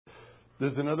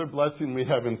There's another blessing we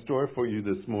have in store for you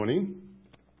this morning.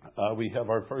 We have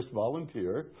our first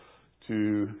volunteer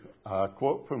to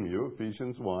quote from you,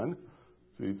 Ephesians 1,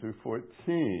 3 through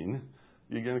 14.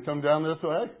 You going to come down this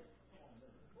way?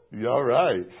 You all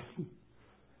right.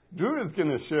 Drew is going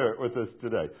to share it with us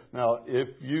today. Now, if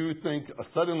you think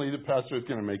suddenly the pastor is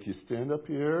going to make you stand up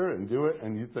here and do it,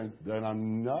 and you think that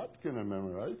I'm not going to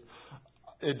memorize,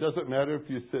 it doesn't matter if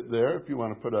you sit there, if you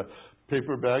want to put a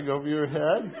paper bag over your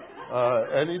head,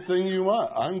 anything you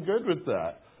want. I'm good with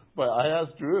that. But I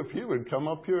asked Drew if he would come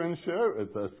up here and share it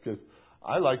with us, because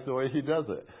I like the way he does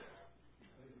it.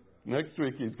 Next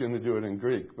week he's going to do it in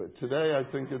Greek, but today I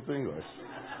think it's English.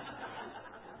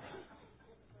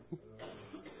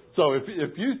 So if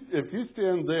you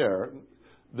stand there,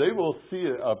 they will see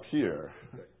it up here.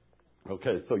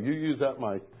 Okay, so you use that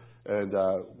mic, and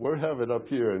we'll have it up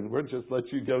here, and we'll just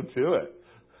let you go to it.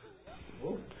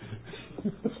 Oh,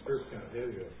 this skirt's kind of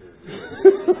heavy up here.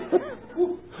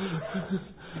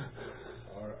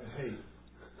 All right, hey,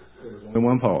 there's only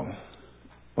one Paul.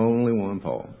 Only one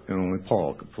Paul. And only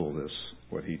Paul could pull this,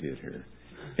 what he did here.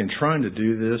 And trying to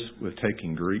do this with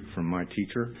taking Greek from my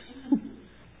teacher,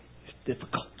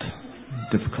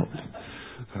 difficult.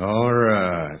 All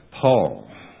right. Paul,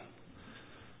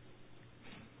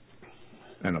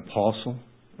 an apostle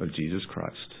of Jesus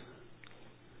Christ,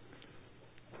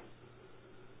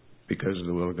 because of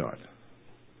the will of God.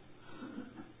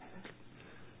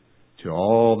 To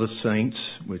all the saints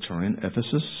which are in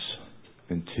Ephesus,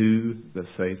 and to the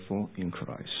faithful in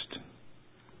Christ.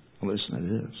 Listen to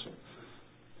this.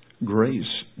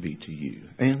 Grace be to you,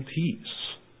 and peace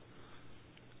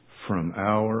from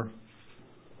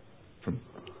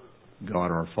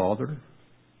God our Father,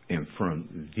 and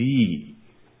from the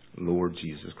Lord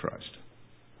Jesus Christ.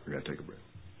 We got to take a breath.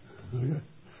 Okay.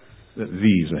 The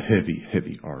is a heavy,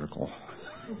 heavy article.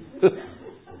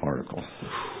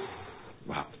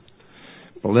 Wow.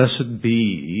 Blessed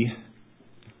be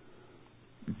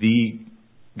the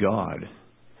God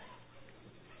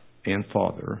and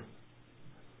Father.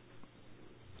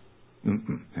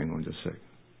 Hang on just a sec.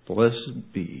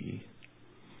 Blessed be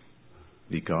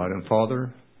the God and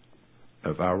Father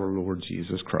of our Lord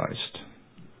Jesus Christ,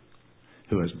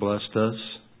 who has blessed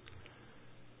us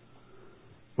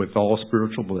with all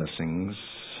spiritual blessings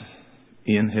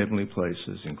in heavenly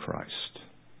places in Christ.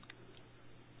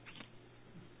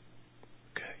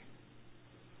 Okay.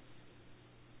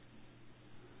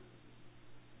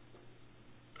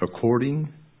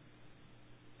 According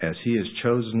as He has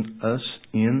chosen us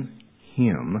in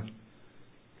Him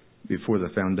before the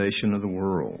foundation of the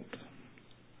world,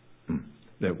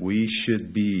 that we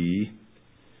should be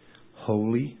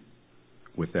holy,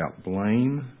 without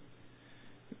blame,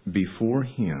 before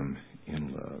Him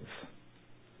in love.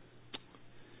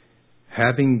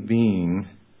 Having been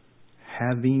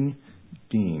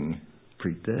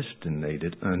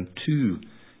predestinated unto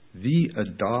the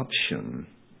adoption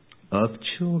of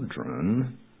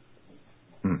children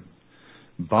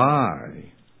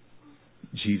by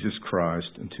Jesus Christ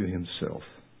unto Himself,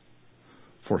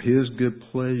 for His good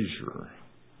pleasure,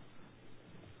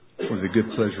 for the good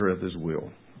pleasure of His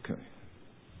will. Okay.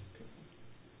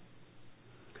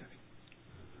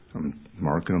 I'm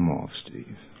marking them off,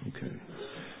 Steve. Okay.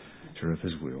 Pleasure of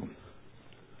His will.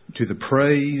 To the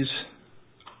praise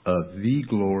of the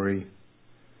glory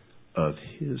of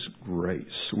His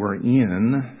grace,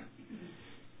 wherein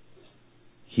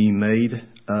He made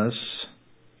us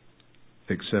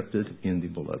accepted in the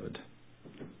Beloved,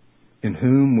 in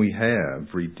whom we have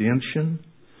redemption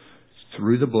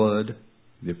through the blood,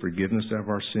 the forgiveness of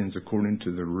our sins according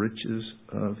to the riches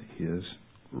of His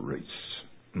grace.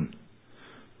 Wow.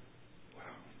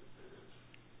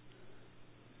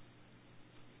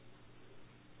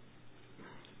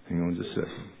 Hang on just a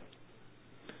second.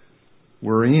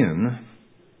 Wherein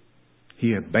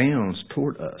He abounds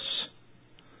toward us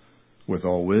with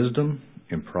all wisdom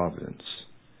and providence,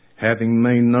 having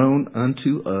made known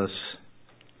unto us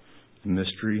the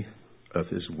mystery of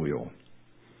His will,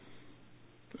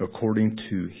 according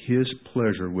to His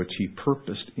pleasure which He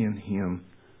purposed in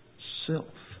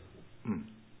Himself.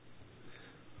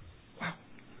 Wow.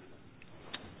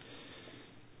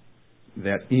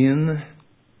 That in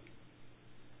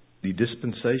the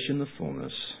dispensation of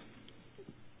fullness,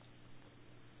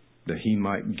 that He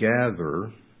might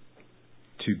gather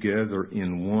together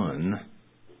in one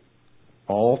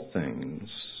all things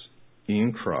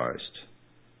in Christ,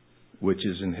 which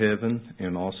is in heaven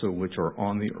and also which are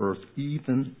on the earth,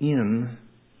 even in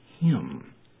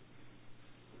Him,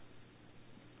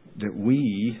 that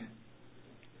we,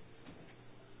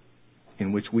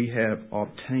 in which we have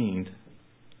obtained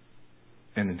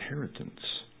an inheritance,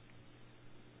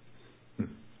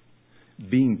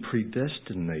 being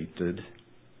predestinated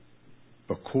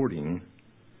according,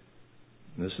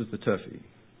 this is the toughie,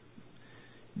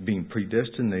 being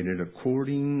predestinated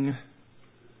according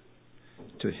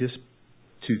to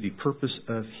the purpose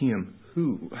of Him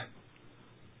who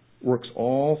works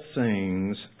all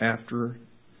things after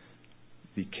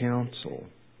the counsel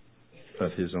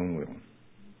of His own will.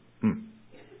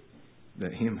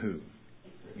 That Him who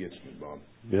gets me, Bob.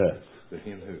 Yes. The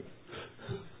Him who.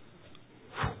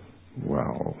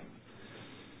 Wow.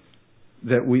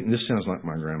 This sounds like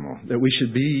my grandma. That we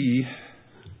should be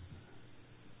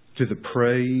to the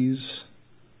praise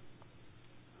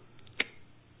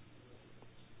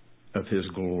of His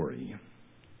glory,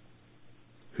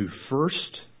 who first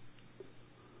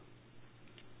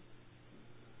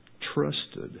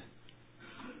trusted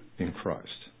in Christ.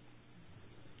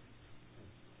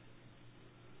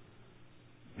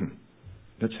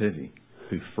 That's heavy.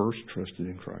 Who first trusted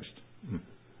in Christ.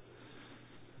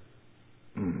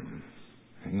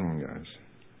 Hang on, guys.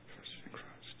 Trusted in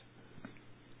Christ.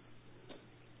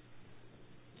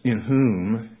 In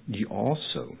whom ye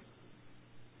also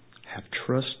have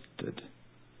trusted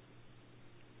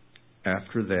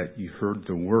after that you heard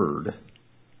the word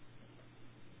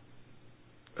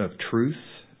of truth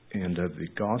and of the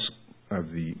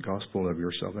gospel of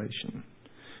your salvation.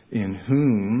 In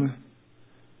whom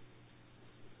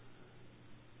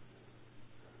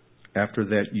after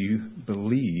that you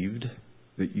believed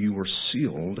that you were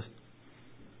sealed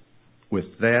with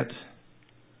that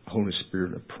Holy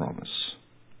Spirit of promise.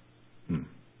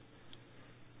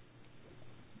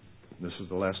 This is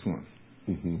the last one.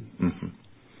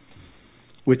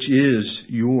 Which is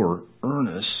your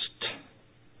earnest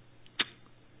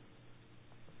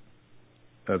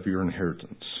of your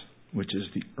inheritance. Which is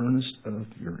the earnest of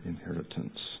your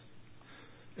inheritance.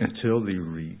 Until the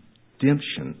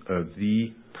redemption of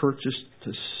the purchased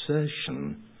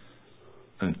possession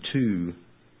unto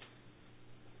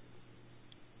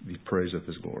the praise of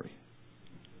His glory.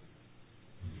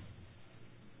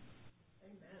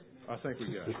 Amen. I think we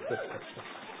got it.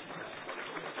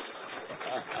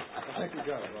 I think we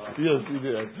got it, Bob. Yes, you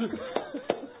did. I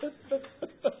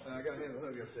got to hand the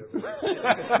hug up there.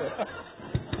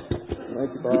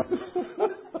 Thank you, Bob.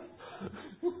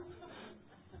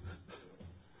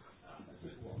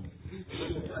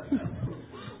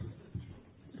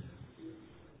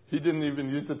 He didn't even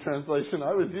use the translation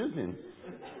I was using.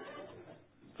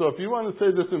 So if you want to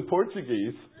say this in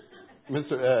Portuguese,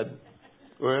 Mr. Ed,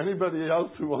 or anybody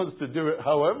else who wants to do it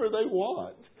however they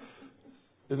want,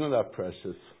 isn't that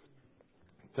precious?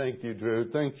 Thank you, Drew.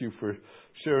 Thank you for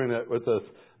sharing it with us.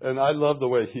 And I love the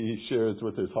way he shares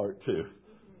with his heart, too.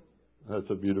 That's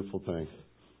a beautiful thing.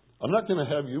 I'm not going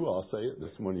to have you all say it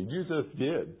this morning. You just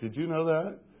did. Did you know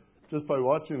that? Just by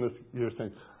watching this, you're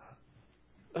saying,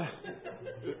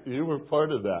 you were part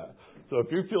of that. So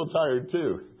if you feel tired,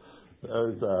 too, that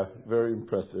was very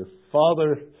impressive.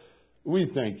 Father, we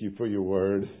thank you for your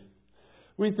word.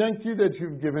 We thank you that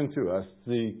you've given to us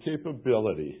the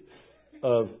capability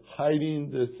of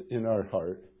hiding this in our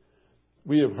heart.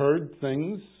 We have heard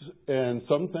things, and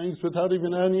some things without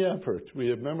even any effort, we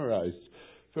have memorized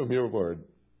from your word.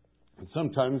 And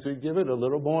sometimes we give it a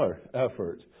little more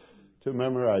effort to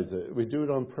memorize it. We do it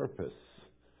on purpose.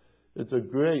 It's a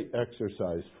great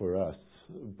exercise for us,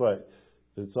 but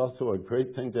it's also a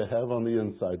great thing to have on the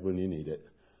inside when you need it.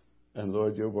 And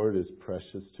Lord, your word is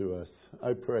precious to us.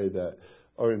 I pray that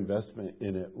our investment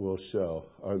in it will show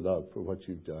our love for what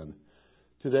you've done.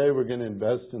 Today we're going to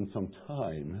invest in some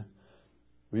time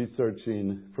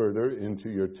researching further into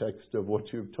your text of what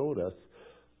you've told us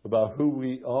about who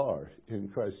we are in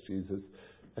Christ Jesus.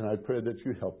 And I pray that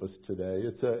you help us today.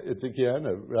 It's again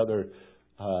a rather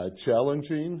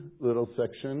challenging little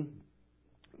section.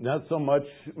 Not so much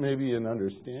maybe in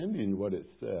understanding what it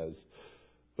says,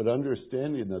 but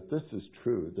understanding that this is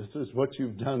true. This is what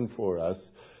you've done for us.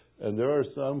 And there are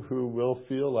some who will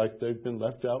feel like they've been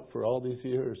left out for all these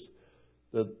years,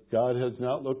 that God has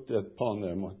not looked upon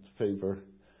them with favor.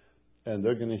 And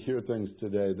they're going to hear things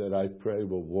today that I pray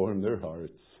will warm their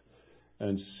hearts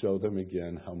and show them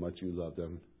again how much you love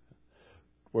them.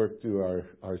 Work through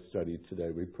our study today,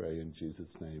 we pray in Jesus'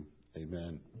 name.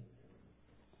 Amen.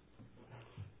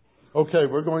 Okay,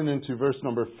 we're going into verse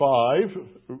number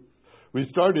 5. We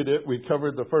started it. We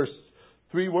covered the first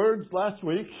 3 words last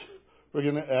week. We're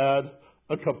going to add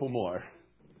a couple more.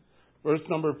 Verse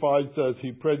number 5 says,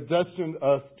 He predestined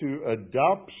us to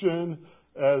adoption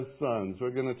as sons.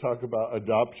 We're going to talk about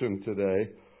adoption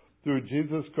today through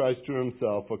Jesus Christ to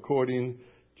Himself, according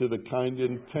to the kind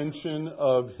intention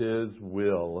of His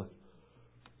will.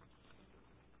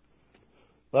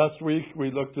 Last week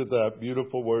we looked at that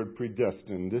beautiful word,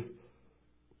 predestined.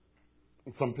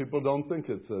 Some people don't think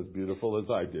it's as beautiful as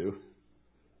I do.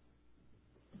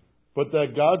 But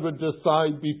that God would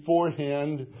decide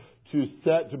beforehand to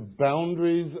set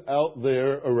boundaries out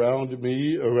there around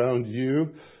me, around you,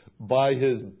 by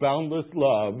His boundless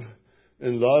love.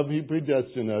 In love He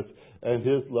predestined us, and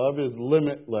His love is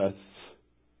limitless.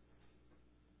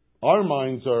 Our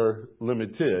minds are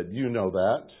limited. You know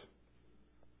that.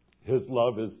 His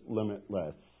love is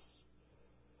limitless.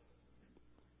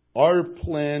 Our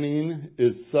planning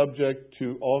is subject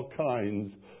to all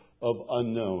kinds of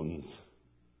unknowns.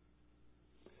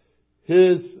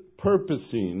 His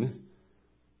purposing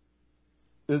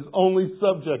is only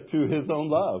subject to His own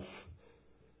love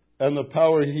and the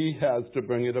power He has to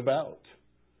bring it about.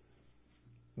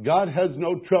 God has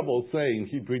no trouble saying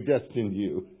He predestined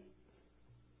you,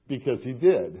 because He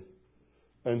did.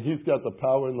 And He's got the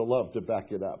power and the love to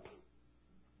back it up.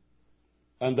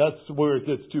 And that's where it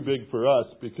gets too big for us,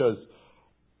 because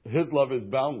His love is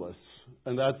boundless.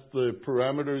 And that's the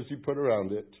parameters He put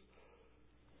around it.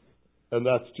 And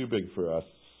that's too big for us.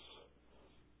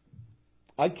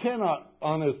 I cannot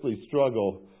honestly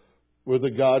struggle with a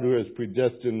God who has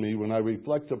predestined me when I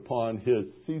reflect upon His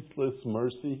ceaseless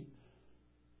mercy,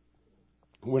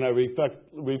 when I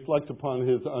reflect upon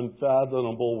His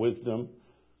unfathomable wisdom,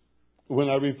 when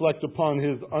I reflect upon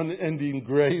His unending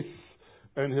grace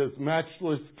and His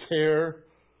matchless care.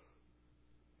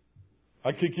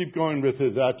 I could keep going with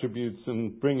His attributes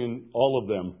and bringing all of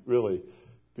them, really,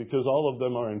 because all of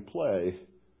them are in play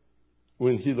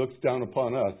when He looks down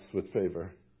upon us with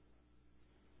favor.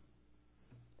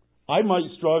 I might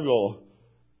struggle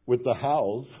with the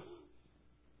hows.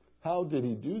 How did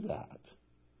He do that?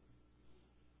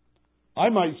 I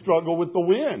might struggle with the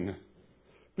when,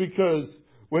 because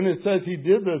when it says He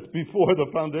did this before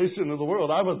the foundation of the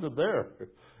world, I wasn't there,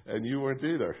 and you weren't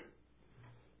either.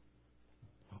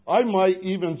 I might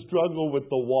even struggle with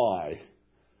the why,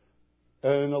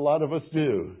 and a lot of us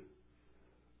do.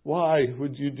 Why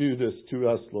would you do this to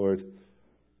us, Lord?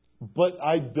 But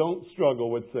I don't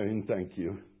struggle with saying thank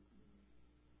you,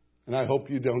 and I hope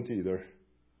you don't either.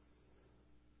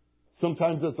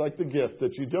 Sometimes it's like the gift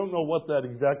that you don't know what that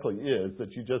exactly is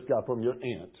that you just got from your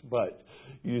aunt, but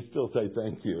you still say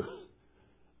thank you.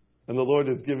 And the Lord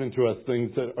has given to us things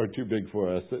that are too big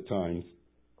for us at times.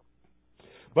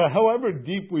 But however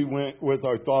deep we went with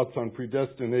our thoughts on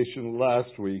predestination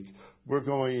last week, we're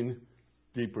going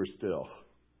deeper still.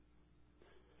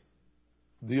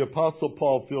 The Apostle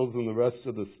Paul fills in the rest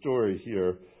of the story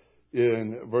here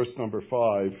in verse number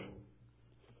 5.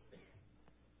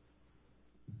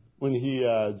 When he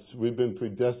adds, we've been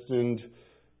predestined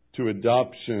to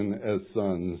adoption as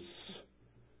sons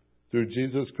through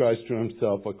Jesus Christ to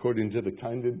Himself, according to the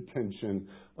kind intention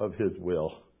of His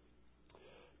will.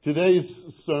 Today's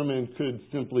sermon could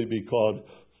simply be called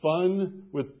Fun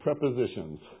with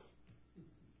Prepositions.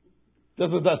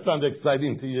 Doesn't that sound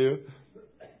exciting to you?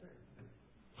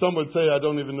 Some would say, I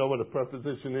don't even know what a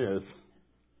preposition is.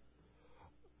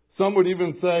 Some would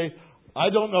even say,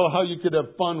 I don't know how you could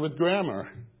have fun with grammar.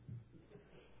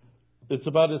 It's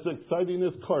about as exciting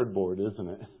as cardboard, isn't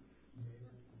it?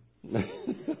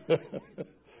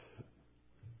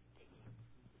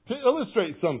 To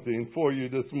illustrate something for you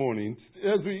this morning,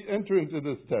 as we enter into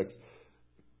this text,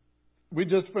 we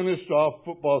just finished off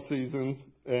football season,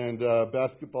 and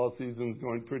basketball season's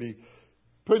going pretty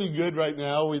good right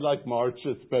now. We like March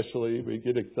especially. We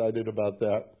get excited about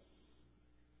that.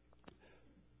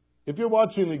 If you're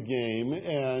watching a game,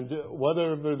 and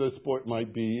whatever the sport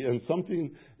might be, and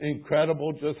something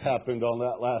incredible just happened on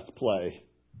that last play,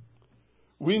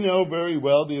 we know very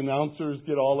well the announcers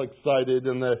get all excited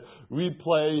and the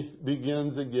replay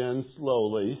begins again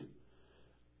slowly.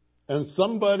 And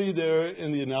somebody there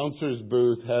in the announcer's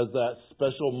booth has that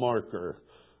special marker,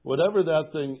 whatever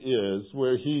that thing is,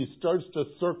 where he starts to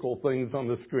circle things on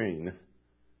the screen.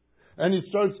 And he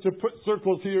starts to put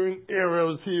circles here and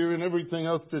arrows here and everything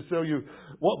else to show you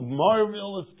what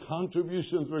marvelous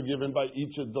contributions were given by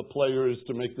each of the players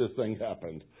to make this thing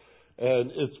happen.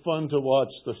 And it's fun to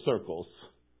watch the circles.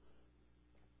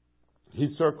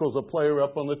 He circles a player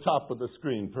up on the top of the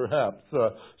screen, perhaps.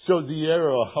 Shows the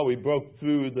arrow how he broke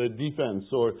through the defense.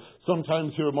 Or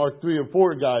sometimes he'll mark 3 or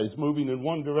 4 guys moving in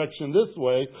one direction this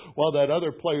way while that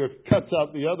other player cuts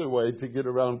out the other way to get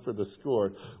around for the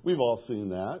score. We've all seen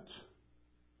that.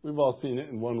 We've all seen it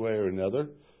in one way or another.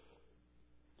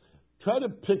 Try to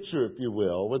picture, if you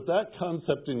will, with that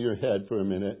concept in your head for a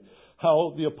minute,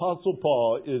 how the Apostle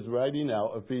Paul is writing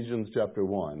out Ephesians chapter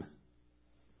 1.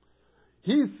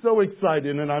 He's so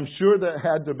excited, and I'm sure that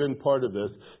had to have been part of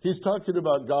this. He's talking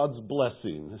about God's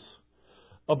blessings,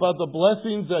 about the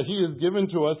blessings that He has given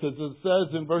to us, as it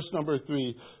says in verse number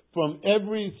 3, from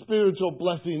every spiritual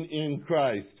blessing in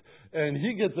Christ. And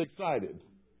he gets excited.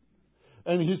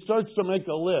 And he starts to make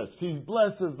a list. He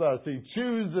blesses us. He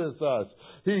chooses us.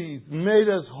 He's made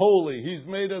us holy. He's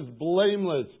made us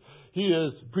blameless. He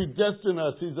has predestined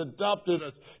us. He's adopted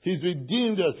us. He's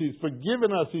redeemed us. He's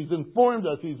forgiven us. He's informed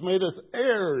us. He's made us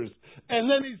heirs. And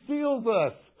then He seals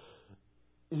us.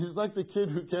 He's like the kid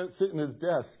who can't sit in his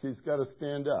desk. He's got to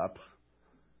stand up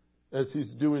as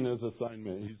he's doing his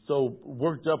assignment. He's so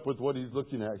worked up with what he's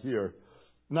looking at here.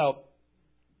 Now,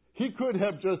 he could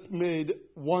have just made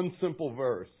one simple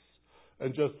verse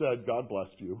and just said, God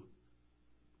blessed you.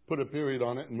 Put a period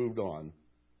on it and moved on.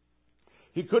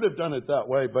 He could have done it that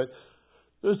way, but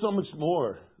there's so much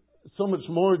more. So much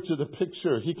more to the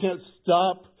picture. He can't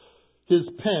stop his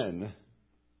pen.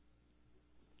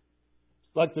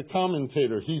 Like the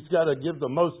commentator, he's got to give the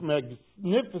most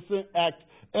magnificent act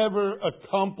ever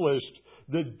accomplished,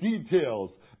 the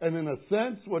details. And in a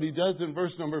sense, what he does in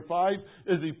verse number 5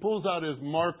 is he pulls out his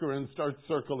marker and starts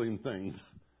circling things.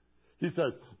 He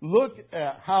says, look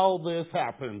at how this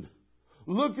happened.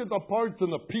 Look at the parts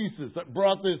and the pieces that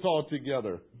brought this all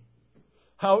together.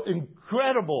 How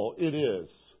incredible it is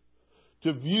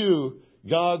to view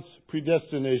God's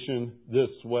predestination this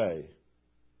way.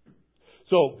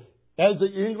 So, as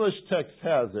the English text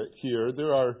has it here,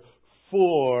 there are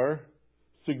 4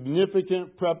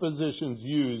 significant prepositions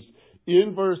used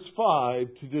in verse 5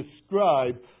 to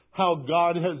describe how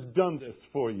God has done this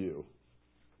for you.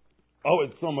 Oh,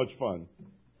 it's so much fun.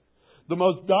 The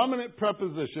most dominant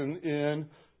preposition in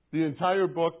the entire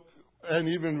book, and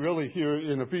even really here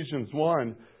in Ephesians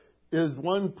 1, is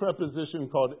one preposition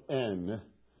called en.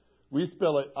 We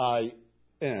spell it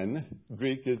I-N.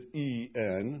 Greek is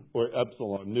E-N, or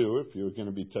epsilon nu, if you're going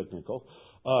to be technical.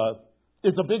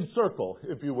 It's a big circle,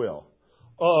 if you will,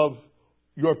 of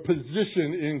your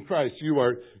position in Christ. You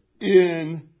are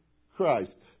in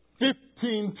Christ.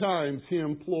 15 times he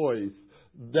employs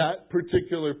that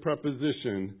particular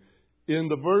preposition in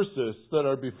the verses that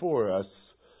are before us.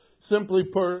 Simply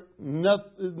put,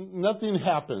 nothing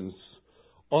happens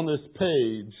on this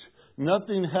page.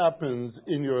 Nothing happens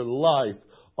in your life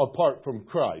apart from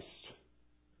Christ.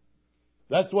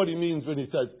 That's what he means when he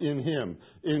says, in Him,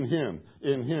 in Him,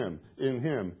 in Him, in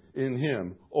Him, in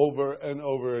Him, over and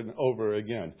over and over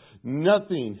again.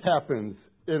 Nothing happens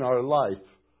in our life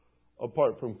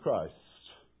apart from Christ.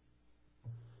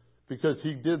 Because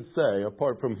he did say,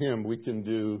 apart from Him, we can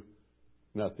do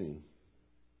nothing.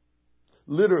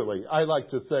 Literally, I like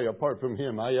to say, apart from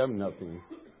Him, I am nothing.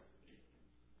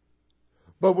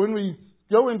 But when we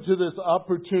go into this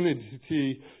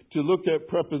opportunity to look at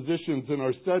prepositions in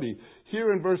our study,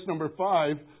 here in verse number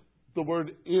 5, the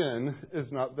word in is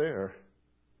not there.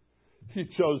 He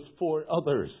chose 4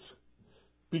 others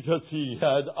because he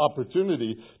had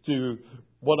opportunity to,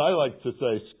 what I like to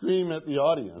say, scream at the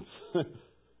audience.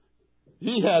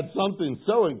 He had something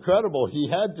so incredible he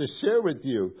had to share with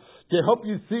you to help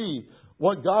you see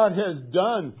what God has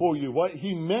done for you, what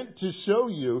He meant to show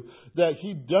you, that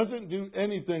He doesn't do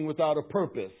anything without a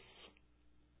purpose.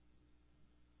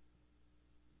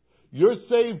 You're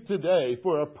saved today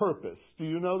for a purpose. Do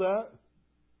you know that?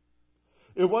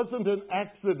 It wasn't an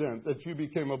accident that you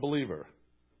became a believer.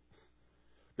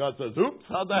 God says, oops,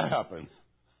 how'd that happen?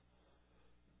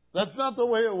 That's not the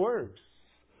way it works.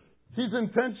 He's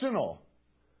intentional.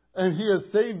 And He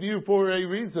has saved you for a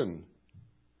reason.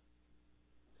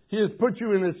 He has put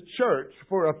you in His church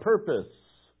for a purpose.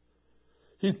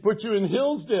 He's put you in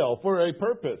Hillsdale for a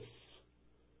purpose.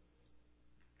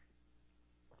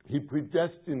 He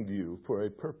predestined you for a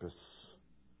purpose.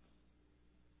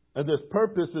 And this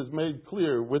purpose is made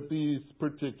clear with these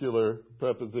particular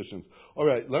prepositions. All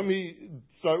right, let me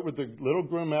start with a little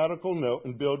grammatical note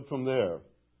and build from there.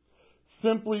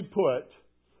 Simply put,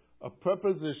 a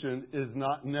preposition is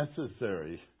not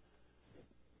necessary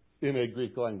in a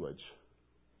Greek language.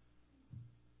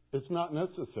 It's not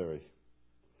necessary.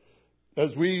 As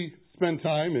we spend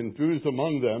time, and Drew's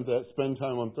among them that spend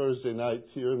time on Thursday nights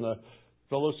here in the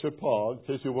fellowship hall, in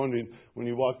case you're wondering, when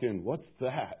you walk in, what's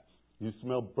that? You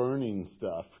smell burning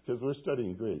stuff, because we're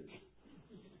studying Greek.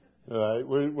 All right?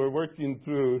 We're working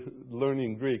through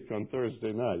learning Greek on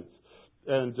Thursday nights.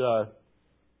 And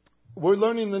we're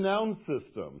learning the noun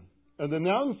system. And the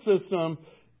noun system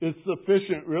is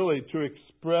sufficient, really, to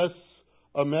express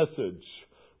a message.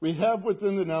 We have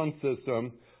within the noun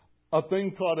system a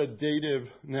thing called a dative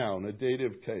noun, a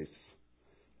dative case.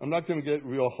 I'm not going to get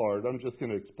real hard. I'm just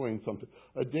going to explain something.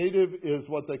 A dative is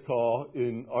what they call,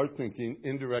 in our thinking,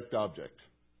 indirect object.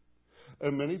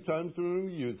 And many times when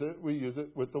we use it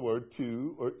with the word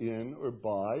to, or in, or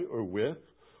by, or with,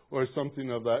 or something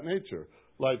of that nature.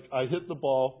 Like, I hit the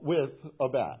ball with a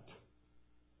bat.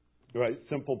 Right?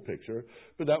 Simple picture.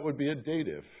 But that would be a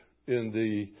dative in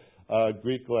the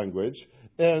Greek language.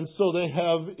 And so they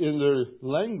have in their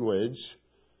language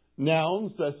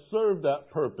nouns that serve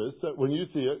that purpose, that when you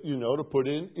see it, you know to put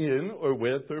in or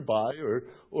with or by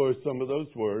or some of those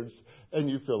words, and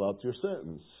you fill out your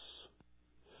sentence.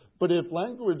 But if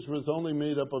language was only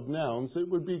made up of nouns, it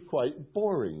would be quite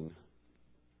boring.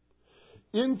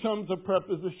 In comes a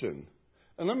preposition.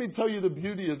 And let me tell you the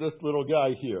beauty of this little guy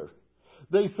here.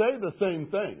 They say the same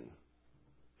thing.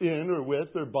 In or with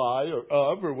or by or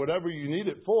of or whatever you need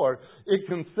it for, it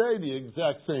can say the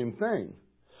exact same thing.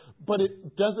 But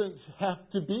it doesn't have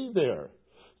to be there.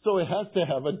 So it has to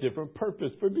have a different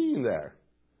purpose for being there.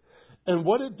 And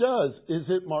what it does is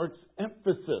it marks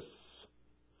emphasis.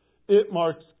 It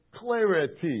marks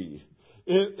clarity.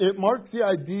 It marks the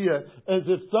idea as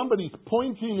if somebody's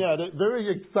pointing at it very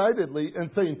excitedly and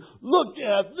saying, look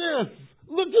at this!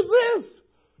 Look at this!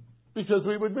 Because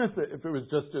we would miss it if it was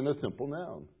just in a simple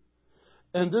noun.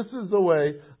 And this is the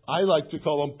way I like to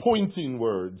call them pointing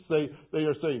words. They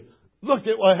are saying, look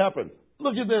at what happened.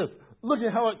 Look at this. Look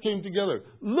at how it came together.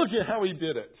 Look at how he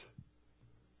did it.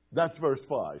 That's verse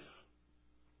 5.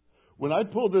 When I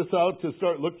pulled this out to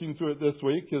start looking through it this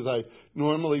week, as I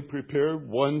normally prepare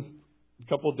one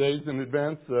couple days in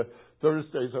advance,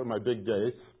 Thursdays are my big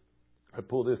days. I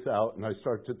pull this out and I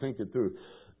start to think it through.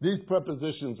 These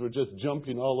prepositions were just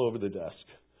jumping all over the desk.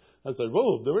 I said,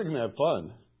 whoa, we're going to have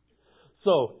fun.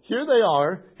 So here they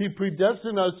are. He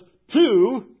predestined us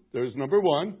to, there's number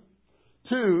one,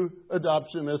 to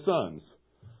adoption as sons.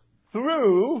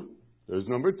 Through, there's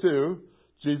number 2,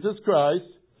 Jesus Christ,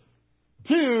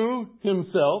 to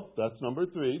himself, that's number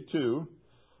 3, to,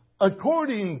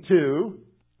 according to,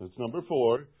 that's number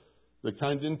 4, the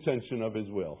kind intention of his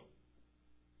will.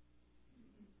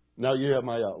 Now you have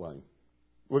my outline.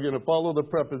 We're going to follow the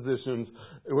prepositions,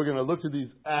 and we're going to look at these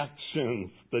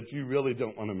actions that you really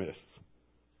don't want to miss.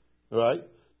 All right?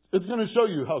 It's going to show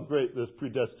you how great this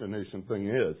predestination thing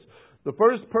is. The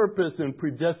first purpose in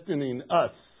predestining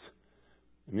us,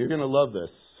 and you're going to love this,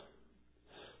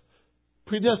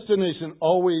 predestination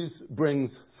always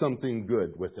brings something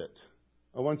good with it.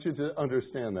 I want you to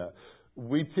understand that.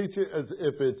 We teach it as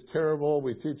if it's terrible.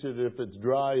 We teach it if it's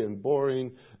dry and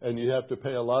boring, and you have to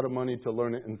pay a lot of money to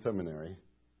learn it in seminary.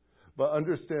 But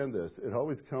understand this, it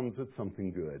always comes with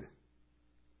something good.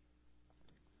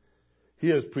 He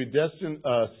has predestined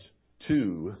us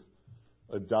to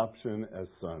adoption as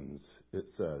sons, it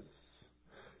says.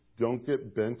 Don't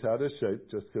get bent out of shape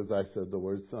just because I said the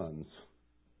word sons.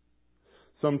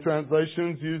 Some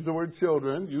translations use the word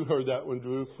children. You heard that when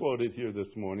Drew quoted here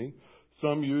this morning.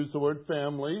 Some use the word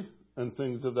family and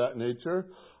things of that nature.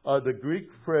 The Greek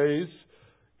phrase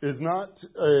is not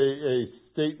a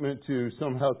statement to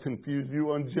somehow confuse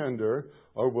you on gender.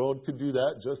 Our world could do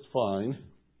that just fine.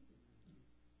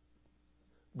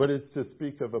 But it's to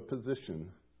speak of a position.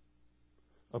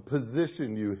 A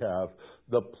position you have,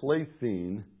 the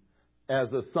placing as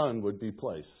a son would be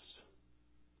placed.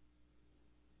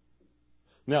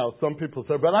 Now, some people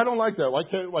say, but I don't like that. Why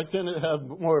can't it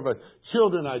have more of a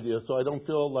children idea so I don't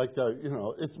feel like,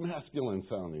 it's masculine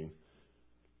sounding?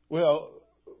 Well,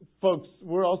 folks,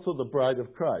 we're also the bride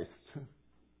of Christ.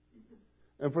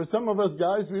 And for some of us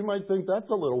guys, we might think that's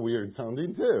a little weird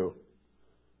sounding too.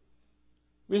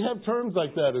 We have terms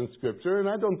like that in Scripture, and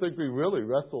I don't think we really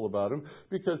wrestle about them,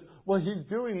 because what he's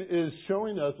doing is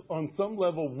showing us on some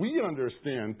level we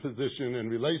understand position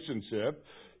and relationship.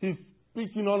 He's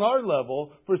speaking on our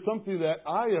level for something that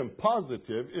I am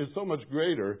positive is so much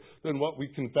greater than what we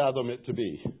can fathom it to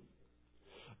be.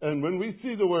 And when we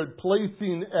see the word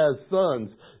placing as sons,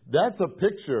 that's a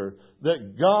picture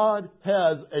that God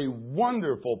has a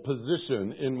wonderful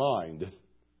position in mind.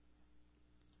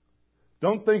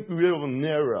 Don't think real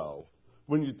narrow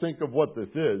when you think of what this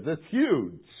is. It's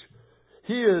huge.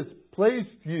 He has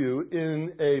placed you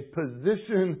in a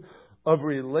position of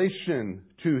relation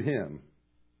to Him.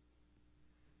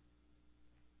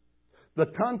 The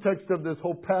context of this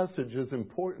whole passage is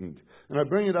important, and I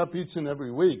bring it up each and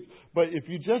every week. But if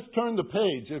you just turn the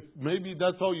page, if maybe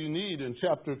that's all you need in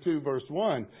chapter 2, verse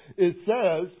 1, it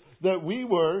says that we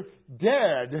were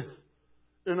dead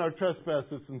in our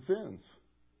trespasses and sins.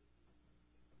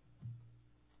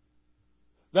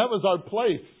 That was our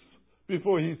place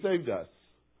before He saved us.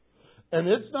 And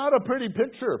it's not a pretty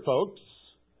picture, folks.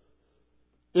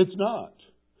 It's not.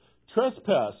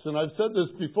 Trespass, and I've said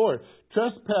this before,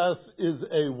 trespass is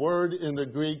a word in the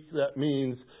Greek that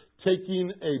means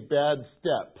taking a bad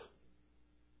step.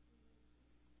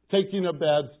 Taking a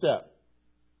bad step.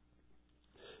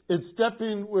 It's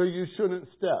stepping where you shouldn't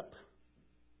step.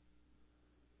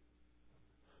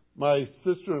 My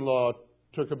sister-in-law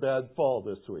took a bad fall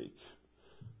this week.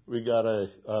 We got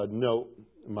a note,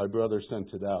 my brother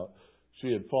sent it out.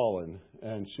 She had fallen,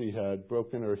 and she had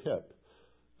broken her hip,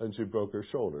 and she broke her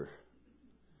shoulder.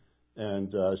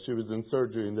 And she was in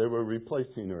surgery, and they were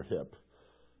replacing her hip.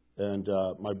 And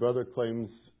my brother claims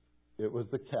it was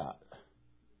the cat.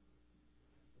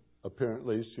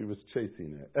 Apparently, she was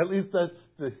chasing it. At least that's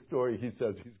the story he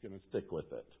says he's going to stick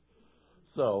with it.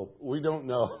 So we don't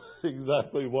know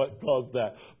exactly what caused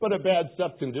that. But a bad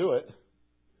step can do it.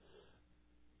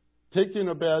 Taking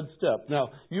a bad step. Now,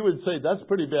 you would say that's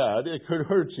pretty bad. It could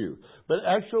hurt you. But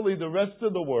actually, the rest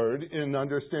of the word, in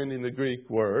understanding the Greek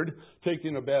word,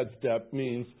 taking a bad step,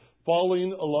 means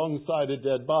falling alongside a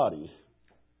dead body.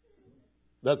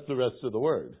 That's the rest of the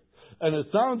word. And it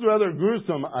sounds rather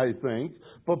gruesome, I think,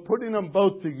 but putting them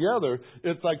both together,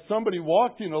 it's like somebody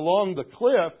walking along the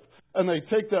cliff, and they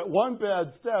take that one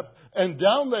bad step, and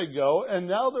down they go, and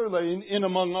now they're laying in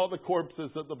among all the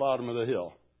corpses at the bottom of the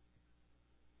hill.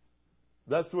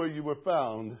 That's where you were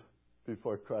found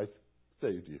before Christ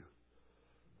saved you.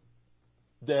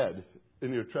 Dead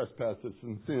in your trespasses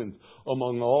and sins,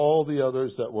 among all the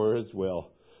others that were as well.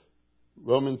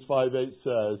 Romans 5:8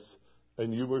 says,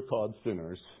 and you were called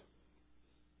sinners.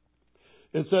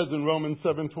 It says in Romans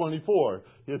 7:24,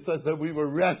 it says that we were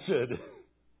wretched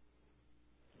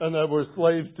and that we're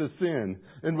slaves to sin.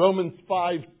 In Romans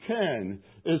 5:10,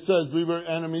 it says we were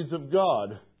enemies of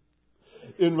God.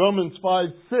 In Romans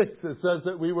 5:6, it says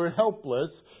that we were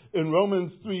helpless. In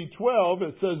Romans 3:12,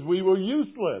 it says we were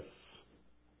useless.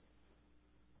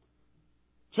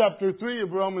 Chapter 3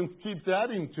 of Romans keeps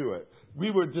adding to it.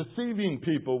 We were deceiving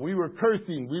people. We were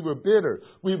cursing. We were bitter.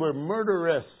 We were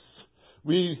murderous.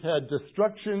 We had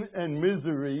destruction and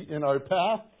misery in our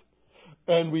path.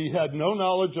 And we had no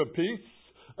knowledge of peace.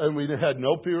 And we had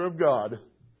no fear of God.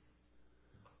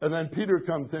 And then Peter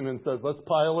comes in and says, let's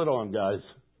pile it on, guys.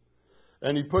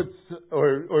 And he puts,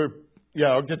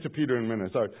 I'll get to Peter in a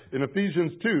minute. Sorry. In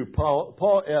Ephesians 2,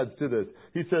 Paul adds to this.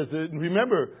 He says,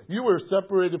 remember, you were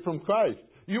separated from Christ.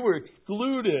 You were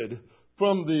excluded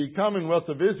from the commonwealth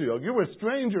of Israel. You were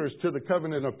strangers to the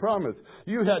covenant of promise.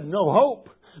 You had no hope,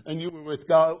 and you were with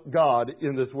God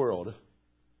in this world.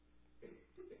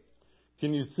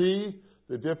 Can you see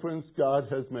the difference God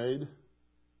has made?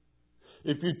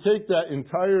 If you take that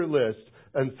entire list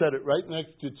and set it right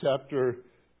next to chapter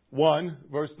 1,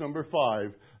 verse number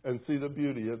 5, and see the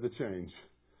beauty of the change.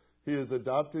 He has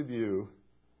adopted you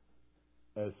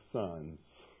as sons.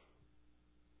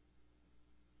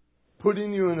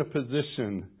 Putting you in a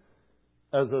position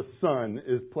as a son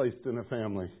is placed in a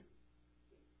family.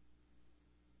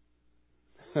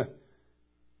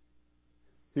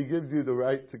 He gives you the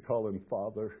right to call him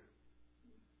Father.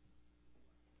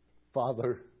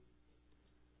 Father.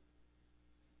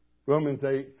 Romans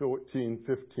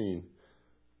 8:14-15.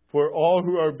 For all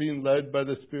who are being led by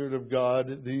the Spirit of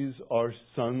God, these are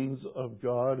sons of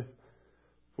God.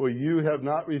 For you have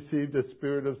not received a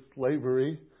spirit of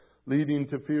slavery, leading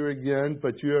to fear again,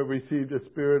 but you have received a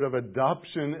spirit of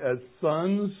adoption as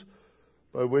sons,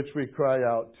 by which we cry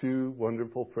out two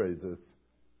wonderful phrases.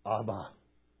 Abba,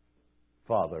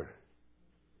 Father.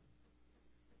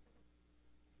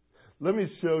 Let me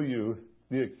show you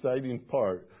the exciting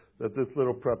part that this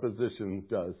little preposition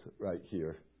does right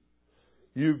here.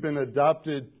 You've been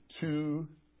adopted to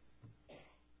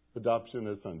adoption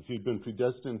as sons. You've been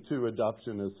predestined to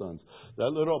adoption as sons. That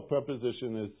little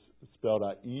preposition is spelled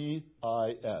out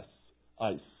E-I-S.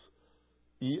 ICE.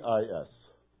 E-I-S.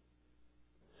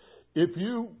 If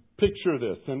you picture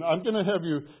this, and I'm going to have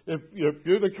you, if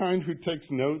you're the kind who takes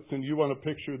notes and you want to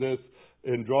picture this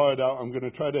and draw it out, I'm going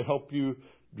to try to help you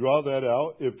draw that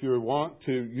out. If you want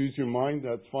to use your mind,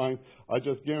 that's fine. I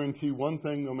just guarantee one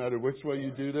thing, no matter which way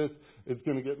you do this, it's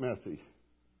going to get messy.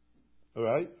 All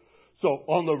right? So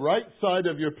on the right side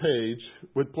of your page,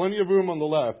 with plenty of room on the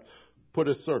left, put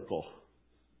a circle.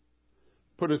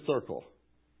 Put a circle.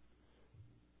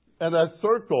 And that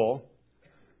circle,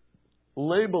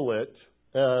 label it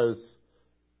as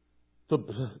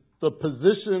the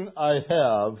position I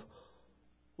have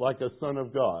like a son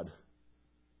of God.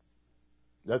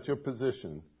 That's your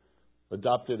position.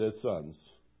 Adopted as sons.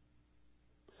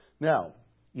 Now,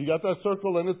 you got that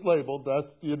circle and it's labeled. That's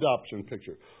the adoption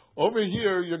picture. Over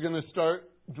here, you're going to start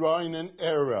drawing an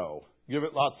arrow. Give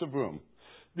it lots of room.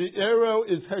 The arrow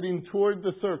is heading toward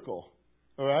the circle.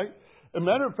 All right? As a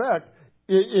matter of fact,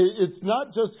 it's not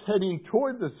just heading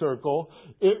toward the circle.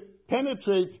 It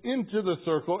penetrates into the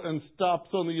circle and stops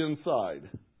on the inside.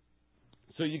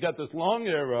 So you got this long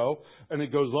arrow, and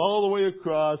it goes all the way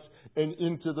across and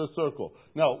into the circle.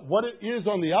 Now, what it is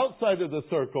on the outside of the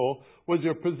circle was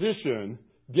your position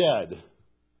dead.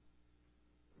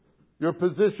 Your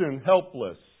position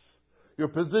helpless. Your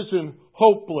position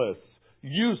hopeless,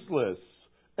 useless,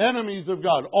 enemies of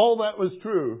God. All that was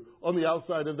true on the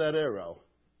outside of that arrow.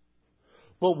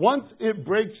 But once it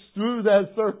breaks through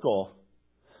that circle,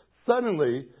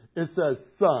 suddenly it says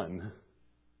son.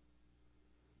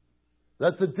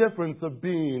 That's the difference of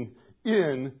being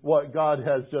in what God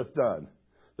has just done.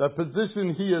 That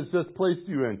position He has just placed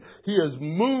you in. He has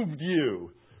moved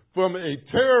you from a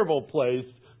terrible place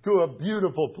to a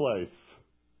beautiful place.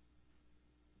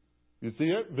 You see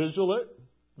it?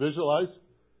 Visualize?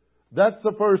 That's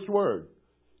the first word.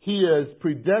 He has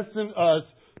predestined us,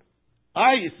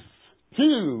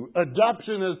 to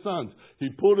adoption as sons. He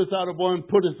pulled us out of one,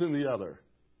 put us in the other.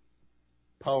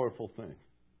 Powerful thing.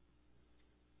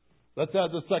 Let's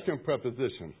add the second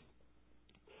preposition.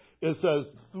 It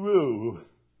says, through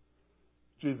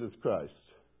Jesus Christ.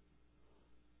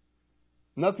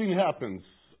 Nothing happens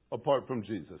apart from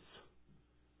Jesus.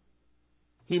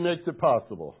 He makes it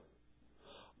possible.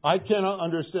 I cannot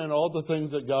understand all the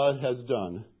things that God has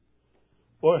done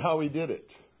or how He did it.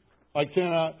 I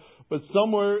cannot, but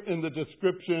somewhere in the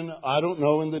description, I don't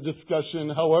know, in the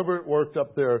discussion, however it worked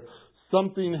up there,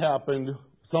 something happened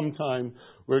sometime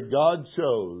where God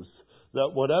chose that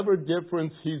whatever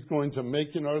difference He's going to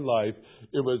make in our life,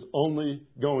 it was only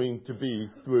going to be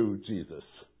through Jesus.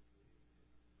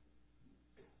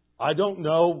 I don't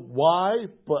know why,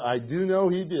 but I do know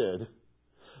He did.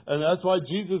 And that's why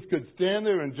Jesus could stand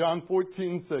there in John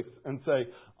 14:6 and say,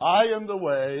 I am the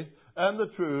way and the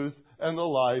truth and the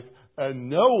life, and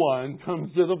no one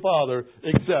comes to the Father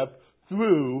except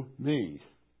through me.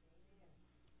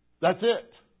 That's it.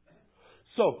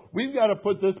 So we've got to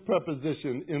put this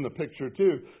preposition in the picture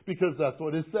too, because that's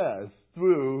what it says,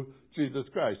 through Jesus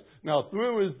Christ. Now,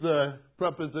 through is the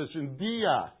preposition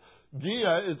dia.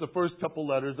 Dia is the first couple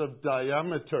letters of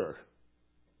diameter.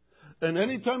 And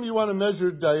anytime you want to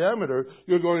measure diameter,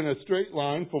 you're going a straight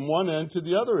line from one end to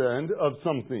the other end of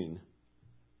something.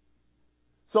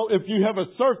 So if you have a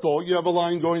circle, you have a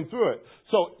line going through it.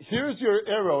 So here's your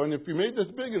arrow, and if you made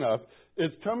this big enough,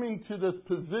 it's coming to this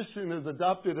position as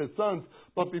adopted as sons.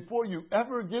 But before you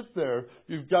ever get there,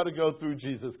 you've got to go through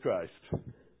Jesus Christ.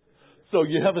 So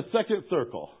you have a second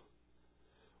circle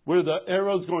where the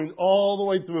arrow's going all the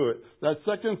way through it. That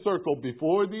second circle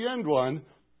before the end one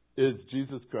is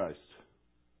Jesus Christ.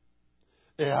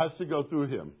 It has to go through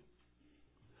Him.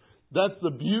 That's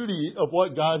the beauty of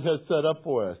what God has set up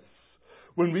for us.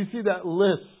 When we see that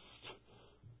list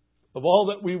of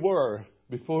all that we were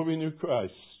before we knew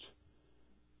Christ,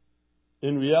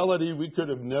 in reality, we could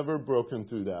have never broken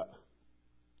through that.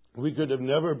 We could have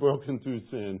never broken through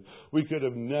sin. We could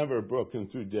have never broken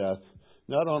through death.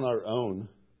 Not on our own.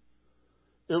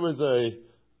 It was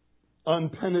a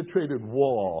unpenetrated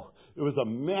wall. It was a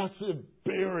massive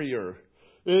barrier.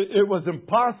 It was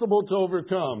impossible to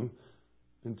overcome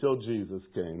until Jesus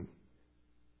came.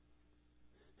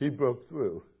 He broke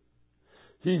through.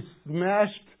 He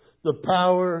smashed the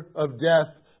power of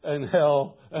death and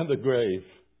hell and the grave.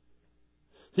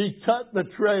 He cut the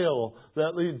trail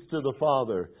that leads to the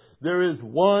Father. There is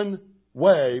one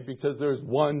way because there's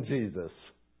one Jesus.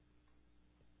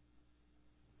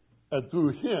 And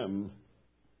through Him,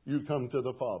 you come to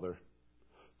the Father.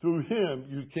 Through Him,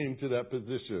 you came to that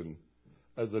position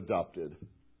as adopted.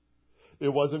 It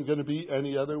wasn't going to be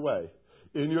any other way.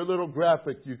 In your little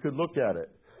graphic, you could look at it.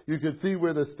 You could see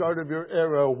where the start of your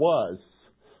arrow was.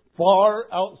 Far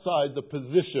outside the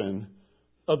position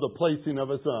of the placing of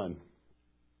a son.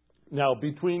 Now,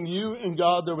 between you and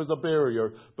God, there was a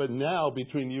barrier. But now,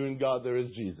 between you and God, there is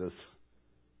Jesus.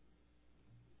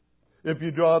 If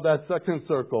you draw that second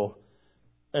circle,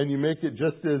 and you make it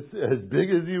just as big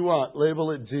as you want,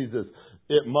 label it Jesus,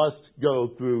 it must go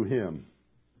through Him.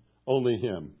 Only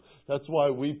Him. That's why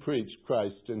we preach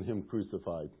Christ and Him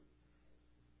crucified.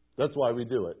 That's why we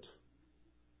do it.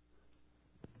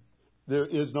 There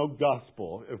is no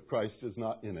gospel if Christ is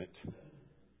not in it.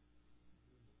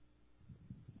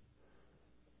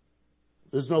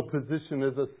 There's no position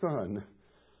as a son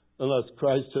unless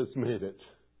Christ has made it.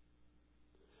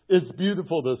 It's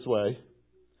beautiful this way.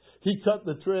 He cut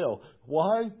the trail.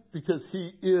 Why? Because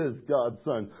He is God's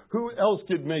Son. Who else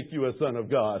could make you a son of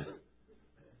God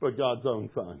but God's own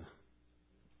Son?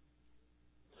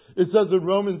 It says in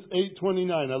Romans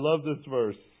 8:29, I love this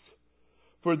verse,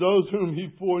 For those whom He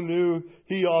foreknew,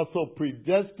 He also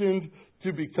predestined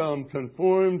to become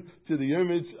conformed to the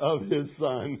image of His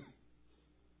Son.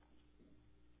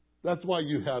 That's why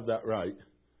you have that right.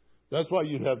 That's why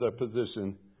you have that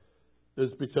position.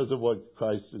 It's because of what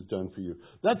Christ has done for you.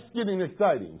 That's getting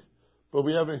exciting, but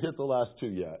we haven't hit the last two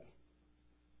yet.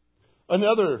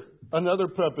 Another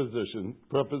preposition.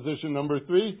 Preposition number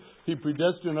 3, He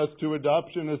predestined us to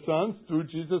adoption as sons through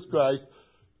Jesus Christ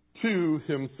to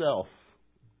Himself.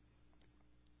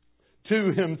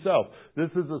 To Himself. This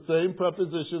is the same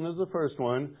preposition as the first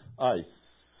one, eis.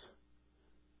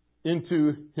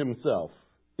 Into Himself.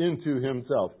 Into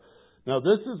Himself. Now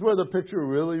this is where the picture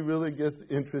really gets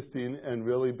interesting and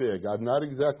really big. I'm not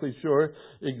exactly sure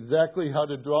exactly how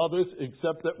to draw this,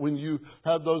 except that when you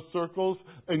have those circles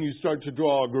and you start to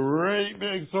draw a great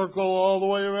big circle all the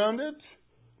way around it,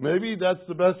 maybe that's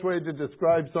the best way to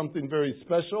describe something very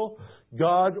special.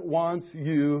 God wants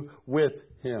you with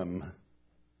Him.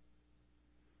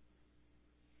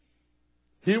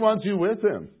 He wants you with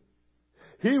Him.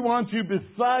 He wants you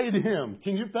beside Him.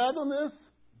 Can you fathom this?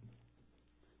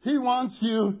 He wants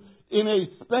you in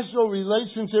a special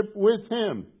relationship with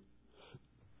Him.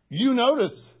 You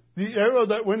notice the arrow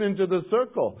that went into the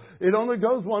circle. It only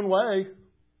goes one way.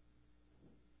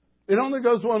 It only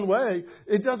goes one way.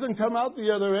 It doesn't come out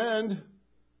the other end.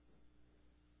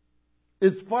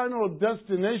 Its final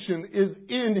destination is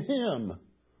in Him.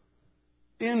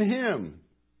 In Him.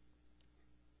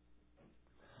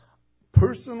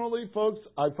 Personally, folks,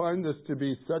 I find this to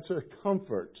be such a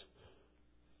comfort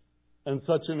and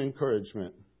such an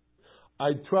encouragement.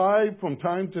 I try from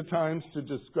time to time to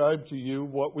describe to you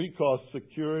what we call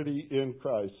security in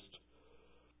Christ.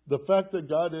 The fact that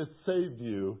God has saved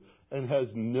you and has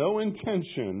no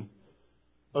intention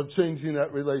of changing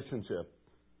that relationship.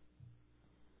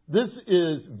 This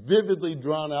is vividly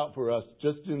drawn out for us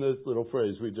just in this little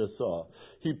phrase we just saw.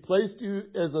 He placed you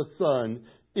as a son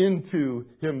into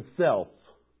Himself.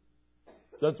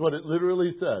 That's what it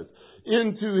literally says.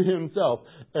 Into Himself.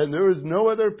 And there is no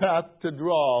other path to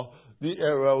draw the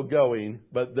arrow going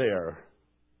but there.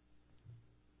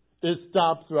 It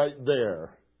stops right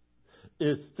there.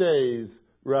 It stays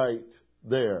right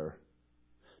there.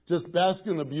 Just bask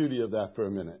in the beauty of that for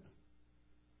a minute.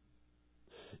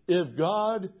 If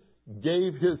God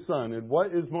gave His Son, and what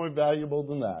is more valuable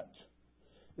than that?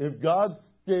 If God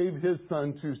gave His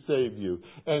Son to save you,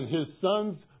 and His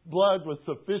Son's blood was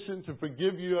sufficient to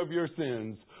forgive you of your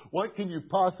sins, what can you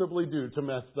possibly do to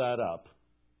mess that up?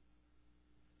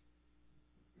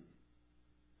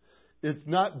 It's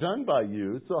not done by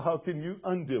you, so how can you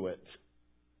undo it?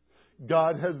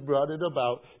 God has brought it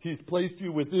about. He's placed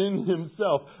you within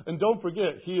Himself. And don't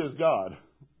forget, He is God.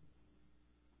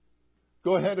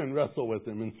 Go ahead and wrestle with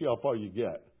Him and see how far you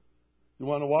get. You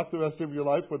want to walk the rest of your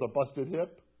life with a busted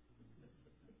hip?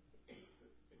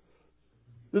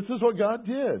 This is what God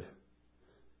did.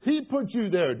 He put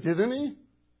you there, didn't He?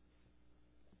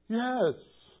 Yes.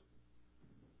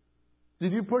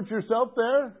 Did you put yourself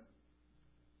there?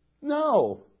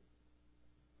 No.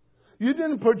 You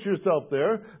didn't put yourself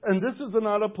there, and this is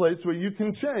not a place where you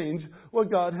can change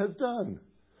what God has done.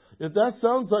 If that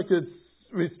sounds like it's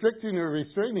restricting or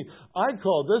restraining, I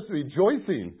call this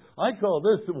rejoicing. I call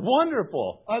this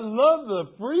wonderful. I love the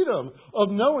freedom of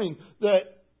knowing that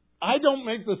I don't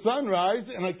make the sun rise,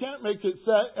 and I can't make it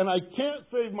set, and I can't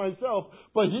save myself,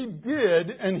 but He did,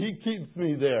 and He keeps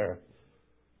me there.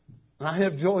 I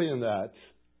have joy in that.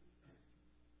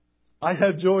 I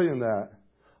have joy in that.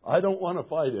 I don't want to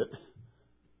fight it.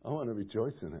 I want to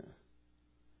rejoice in it.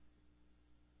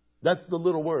 That's the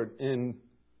little word, in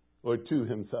or to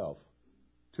Himself.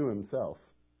 To Himself.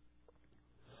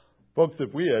 Folks,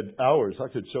 if we had hours, I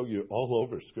could show you all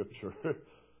over Scripture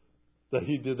that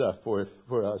He did that for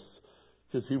us,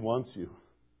 because He wants you.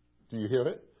 Do you hear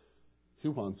it? He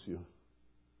wants you.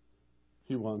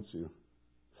 He wants you.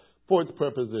 Fourth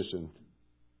preposition.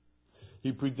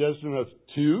 He predestined us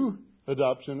to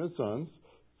adoption as sons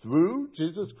through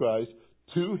Jesus Christ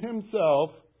to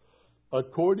Himself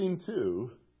according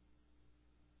to,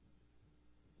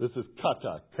 this is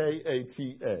kata,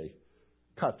 K-A-T-A,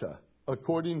 kata,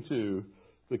 according to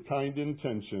the kind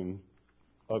intention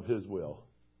of His will.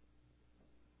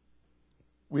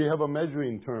 We have a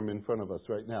measuring term in front of us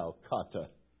right now, kata.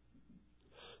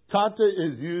 Kata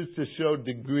is used to show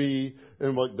degree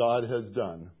in what God has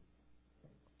done.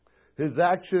 His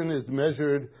action is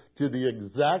measured to the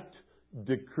exact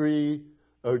degree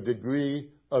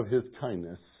of His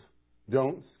kindness.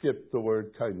 Don't skip the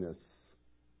word kindness.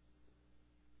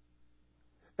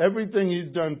 Everything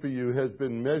He's done for you has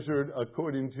been measured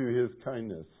according to His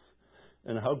kindness.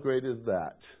 And how great is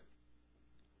that?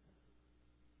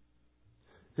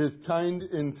 His kind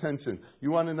intention.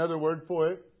 You want another word for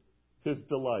it? His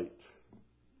delight.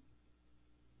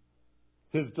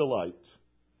 His delight.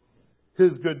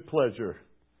 His good pleasure.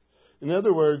 In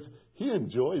other words, He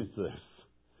enjoys this.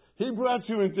 He brought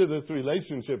you into this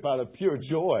relationship out of pure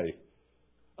joy,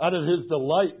 out of His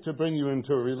delight to bring you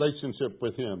into a relationship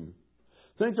with Him.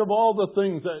 Think of all the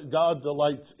things that God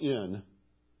delights in.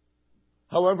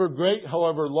 However great,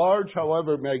 however large,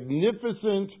 however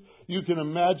magnificent you can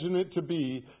imagine it to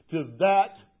be, to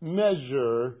that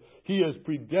measure, He has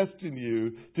predestined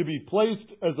you to be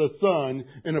placed as a son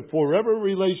in a forever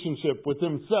relationship with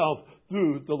Himself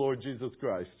through the Lord Jesus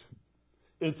Christ.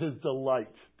 It's His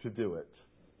delight to do it.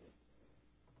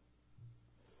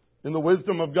 In the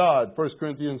wisdom of God, 1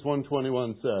 Corinthians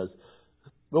 1:21 says,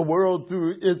 the world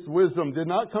through its wisdom did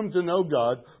not come to know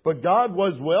God, but God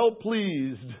was well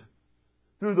pleased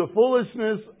through the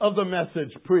foolishness of the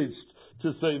message preached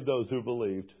to save those who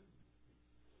believed.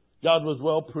 God was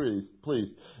well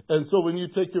pleased. And so when you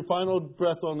take your final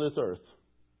breath on this earth,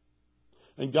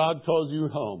 and God calls you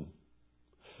home,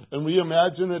 and we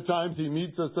imagine at times He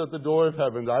meets us at the door of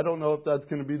heaven. I don't know if that's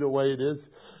going to be the way it is.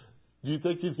 Do you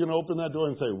think He's going to open that door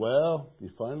and say, well, you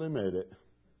finally made it?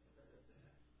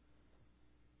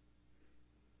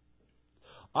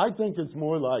 I think it's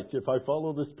more like, if I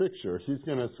follow this picture, He's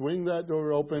going to swing that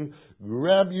door open,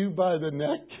 grab you by the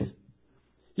neck.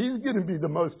 He's going to be the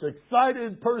most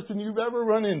excited person you've ever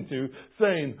run into,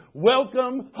 saying,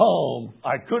 welcome home.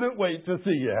 I couldn't wait to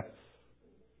see you.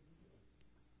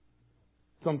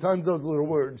 Sometimes those little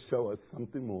words show us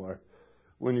something more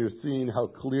when you're seeing how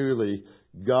clearly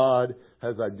God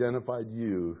has identified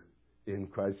you in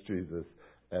Christ Jesus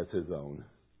as His own.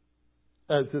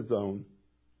 As His own.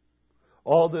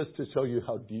 All this to show you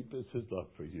how deep is His love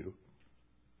for you.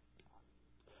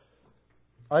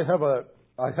 I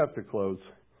have to close.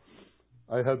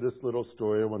 I have this little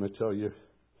story I want to tell you.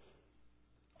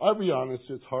 I'll be honest,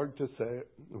 it's hard to say it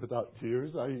without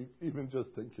tears. Even just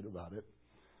thinking about it.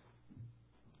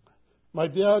 My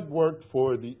dad worked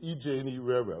for the EJ&E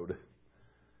Railroad.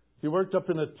 He worked up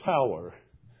in a tower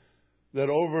that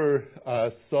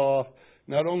oversaw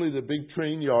not only the big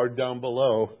train yard down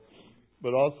below,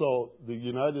 but also the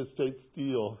United States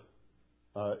Steel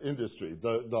industry,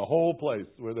 the whole place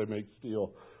where they make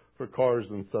steel for cars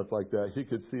and stuff like that. He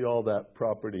could see all that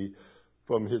property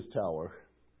from his tower.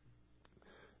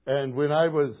 And when I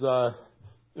was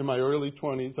in my early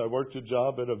 20s, I worked a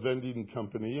job at a vending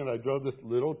company, and I drove this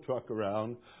little truck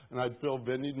around, and I'd fill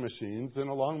vending machines, and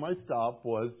along my stop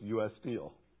was U.S.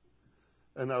 Steel.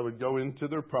 And I would go into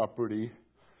their property,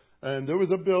 and there was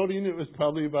a building. It was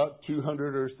probably about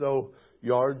 200 or so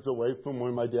yards away from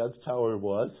where my dad's tower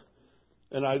was.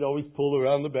 And I'd always pull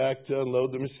around the back to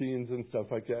unload the machines and stuff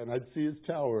like that. And I'd see his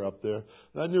tower up there.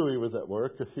 And I knew he was at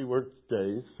work because he worked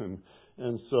days.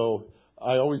 And so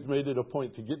I always made it a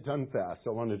point to get done fast.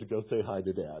 I wanted to go say hi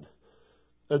to Dad.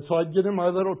 And so I'd get in my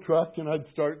little truck and I'd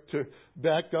start to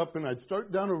back up and I'd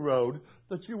start down a road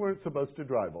that you weren't supposed to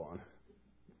drive on.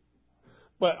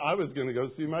 But I was going to go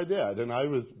see my dad. And I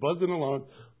was buzzing along.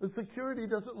 The security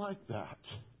doesn't like that.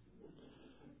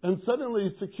 And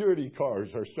suddenly security cars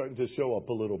are starting to show up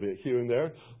a little bit here and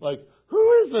there. Like,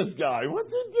 who is this guy? What's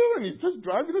he doing? He's just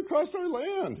driving across our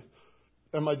land.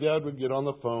 And my dad would get on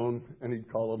the phone and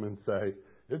he'd call him and say,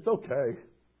 it's okay.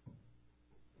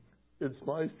 It's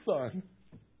my son.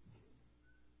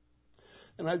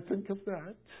 And I think of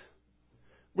that.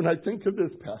 When I think of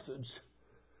this passage,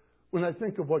 when I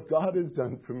think of what God has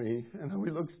done for me and how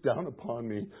He looks down upon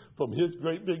me from His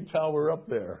great big tower up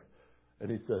there, and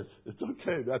He says, it's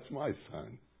okay, that's my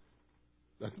son.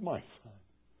 That's my son.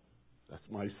 That's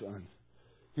my son.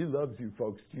 He loves you,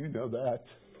 folks. Do you know that?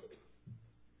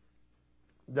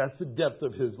 That's the depth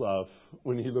of His love.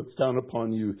 When He looks down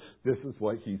upon you, this is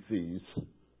what He sees.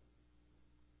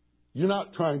 You're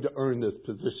not trying to earn this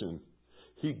position.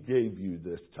 He gave you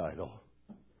this title.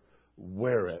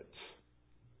 Wear it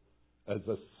as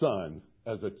a son,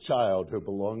 as a child who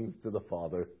belongs to the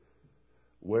Father.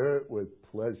 Wear it with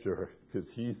pleasure, because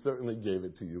He certainly gave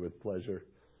it to you with pleasure.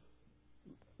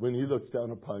 When He looks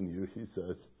down upon you, He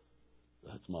says,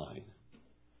 that's mine.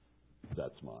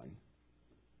 That's mine.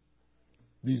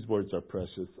 These words are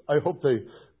precious. I hope they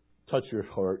touch your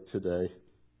heart today.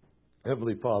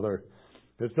 Heavenly Father,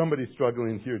 if somebody's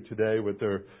struggling here today with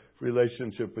their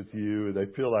relationship with You, they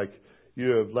feel like You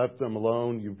have left them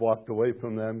alone, You've walked away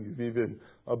from them, You've even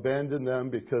abandoned them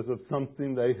because of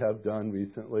something they have done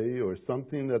recently or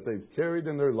something that they've carried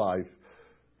in their life,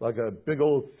 like a big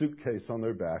old suitcase on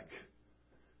their back.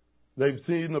 They've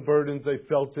seen the burdens, they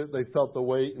felt it, they felt the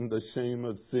weight and the shame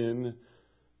of sin.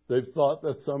 They've thought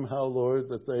that somehow, Lord,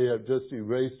 that they have just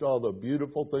erased all the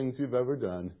beautiful things you've ever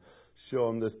done. Show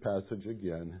them this passage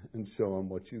again and show them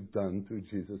what you've done through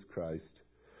Jesus Christ.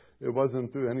 It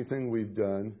wasn't through anything we've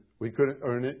done. We couldn't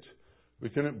earn it. We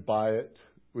couldn't buy it.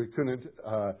 We couldn't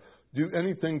do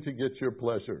anything to get your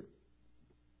pleasure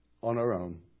on our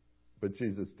own. But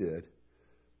Jesus did.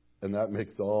 And that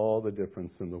makes all the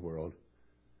difference in the world.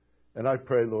 And I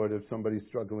pray, Lord, if somebody's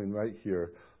struggling right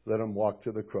here, let them walk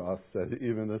to the cross,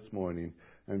 even this morning,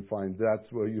 and find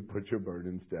that's where you put your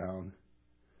burdens down.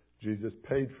 Jesus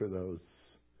paid for those,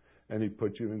 and He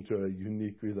put you into a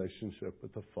unique relationship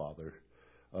with the Father,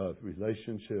 a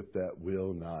relationship that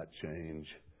will not change.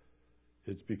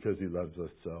 It's because He loves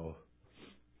us so.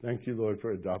 Thank you, Lord,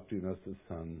 for adopting us as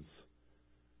sons,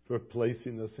 for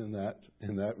placing us in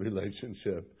that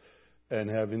relationship, and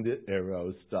having the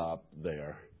arrow stop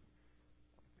there.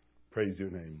 Praise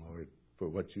your name, Lord, for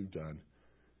what you've done.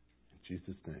 In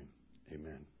Jesus' name,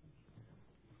 amen.